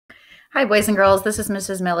Hi, boys and girls. This is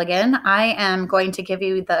Mrs. Milligan. I am going to give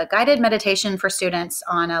you the guided meditation for students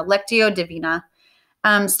on Lectio Divina.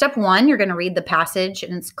 Step one, you're going to read the passage,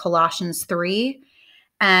 and it's Colossians 3,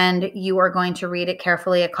 and you are going to read it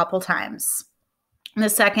carefully a couple times. And the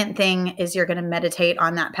second thing is you're going to meditate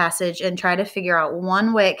on that passage and try to figure out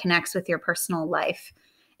one way it connects with your personal life.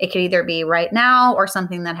 It could either be right now or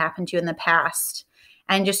something that happened to you in the past.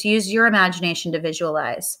 And just use your imagination to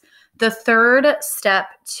visualize. The third step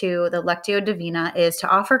to the Lectio Divina is to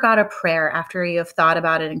offer God a prayer after you have thought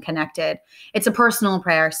about it and connected. It's a personal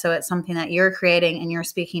prayer, so it's something that you're creating and you're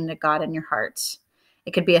speaking to God in your heart.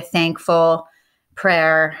 It could be a thankful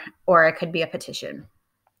prayer or it could be a petition.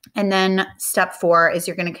 And then step 4 is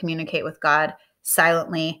you're going to communicate with God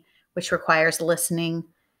silently, which requires listening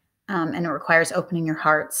and it requires opening your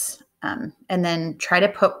hearts. And then try to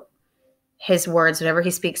put his words, whatever he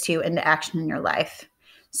speaks to you, into action in your life.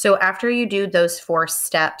 So after you do those 4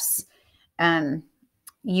 steps,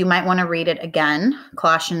 you might want to read it again,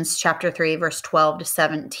 Colossians chapter 3, verse 12 to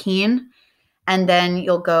 17. And then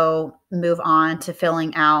you'll move on to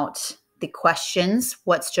filling out the questions.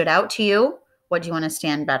 What stood out to you? What do you want to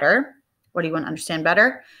understand better? What do you want to understand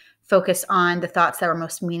better? Focus on the thoughts that were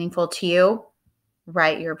most meaningful to you.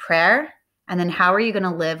 Write your prayer. And then how are you going to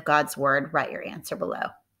live God's word? Write your answer below.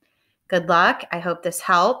 Good luck. I hope this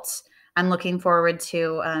helped. I'm looking forward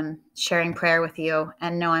to sharing prayer with you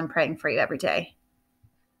and know I'm praying for you every day.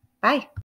 Bye.